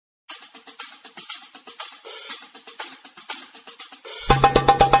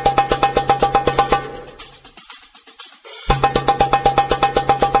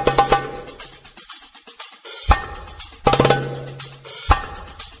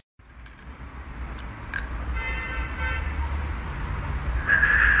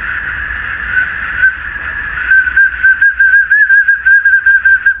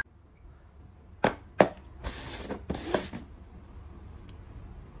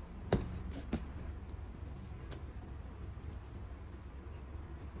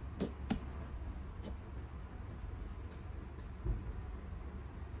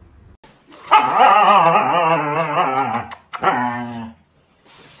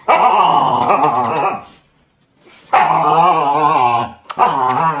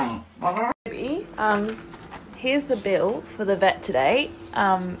bill for the vet today.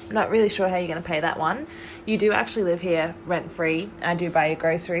 Not really sure how you're going to pay that one. You do actually live here rent-free. I do buy your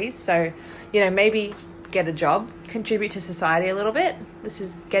groceries. So, you know, maybe get a job, contribute to society a little bit. This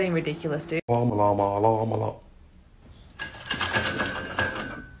is getting ridiculous, dude.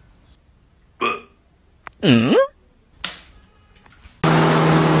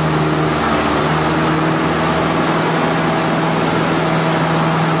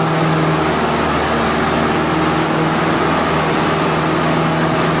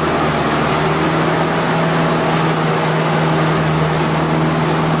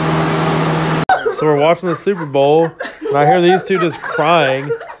 So we're watching the Super Bowl, and I hear these two just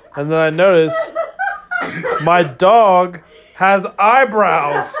crying, and then I notice my dog has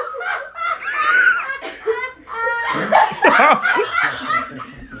eyebrows.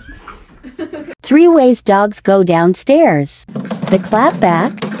 Three ways dogs go downstairs. The clap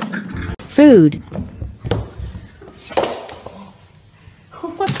back, food,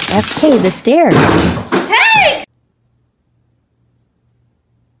 FK the stairs. Hey!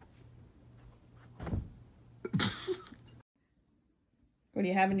 What do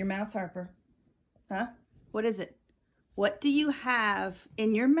you have in your mouth, Harper? Huh? What is it? What do you have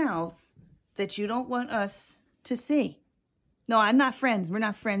in your mouth that you don't want us to see? No, I'm not friends. We're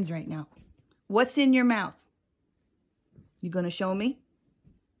not friends right now. What's in your mouth? You gonna show me?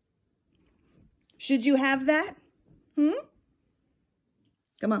 Should you have that?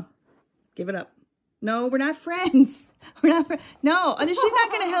 Come on. Give it up. No, we're not friends. We're not friends. No, and she's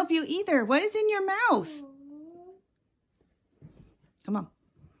not gonna help you either. What is in your mouth? Come on.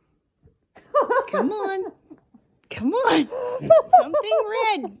 Come on. Come on. Something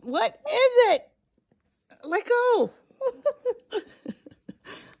red. What is it? Let go.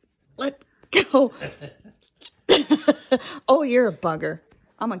 Let go. Oh, you're a bugger.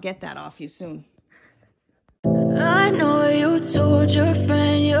 I'm going to get that off you soon. I know you told your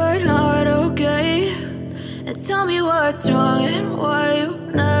friend you're not okay. And tell me what's wrong and why you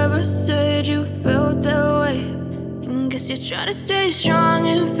never said you felt that way. Guess you're trying to stay strong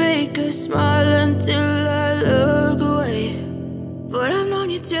and fake a smile until I look away. But I've known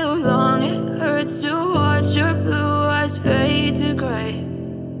you too long, it hurts to watch your blue eyes fade to gray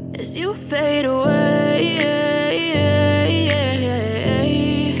as you fade away,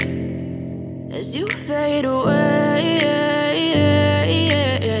 as you fade away.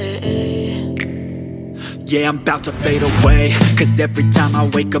 Yeah, I'm about to fade away, cause every time I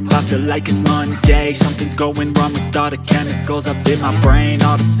wake up I feel like it's Monday. Something's going wrong with all the chemicals up in my brain.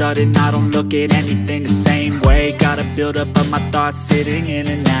 All of a sudden I don't look at anything the same way. Gotta build up of my thoughts sitting in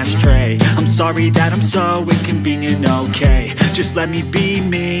an ashtray. I'm sorry that I'm so inconvenient, okay. Just let me be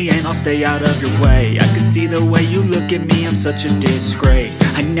me and I'll stay out of your way. I can see the way you look at me, I'm such a disgrace.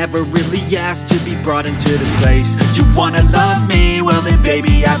 I never really asked to be brought into this place. You wanna love me? Well then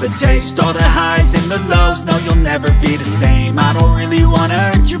baby I have a taste. All the highs and the lows, no, you'll never be the same. I don't really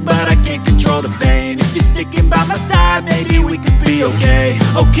wanna hurt you, but I can't control the pain. If you're sticking by my side, maybe we could be okay.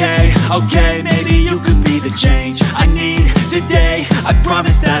 Okay, maybe you could be the change I need today. I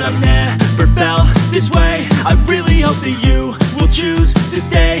promise that I've never felt this way. I really hope that you will choose to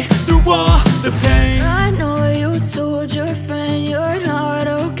stay through all the pain. I know you told your friend you're not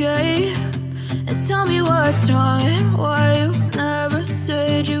okay. And tell me what's wrong and why you never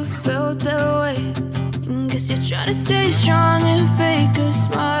said you felt that way. Guess you're trying to stay strong and fake a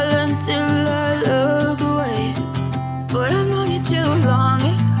smile until I look away. But I've known you too long,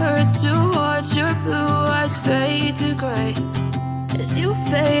 it hurts to watch your blue eyes fade to gray